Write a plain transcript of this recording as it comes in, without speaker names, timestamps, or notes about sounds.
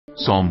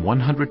Psalm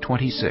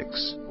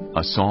 126,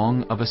 a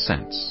Song of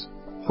Ascents.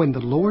 When the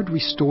Lord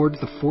restored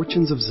the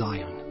fortunes of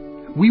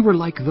Zion, we were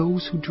like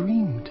those who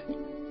dreamed.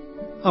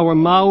 Our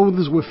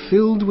mouths were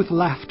filled with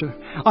laughter,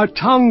 our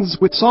tongues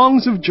with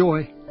songs of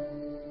joy.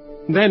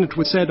 Then it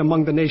was said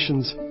among the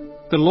nations,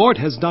 "The Lord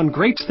has done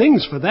great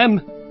things for them."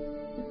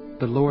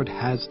 The Lord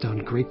has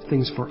done great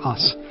things for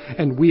us,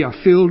 and we are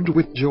filled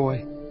with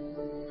joy.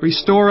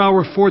 Restore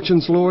our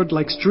fortunes, Lord,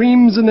 like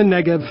streams in the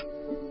Negev.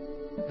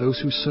 Those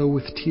who sow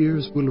with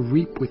tears will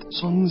reap with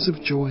songs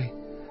of joy.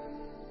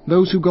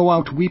 Those who go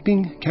out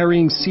weeping,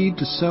 carrying seed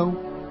to sow,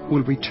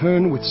 will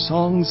return with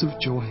songs of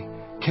joy,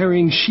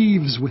 carrying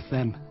sheaves with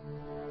them.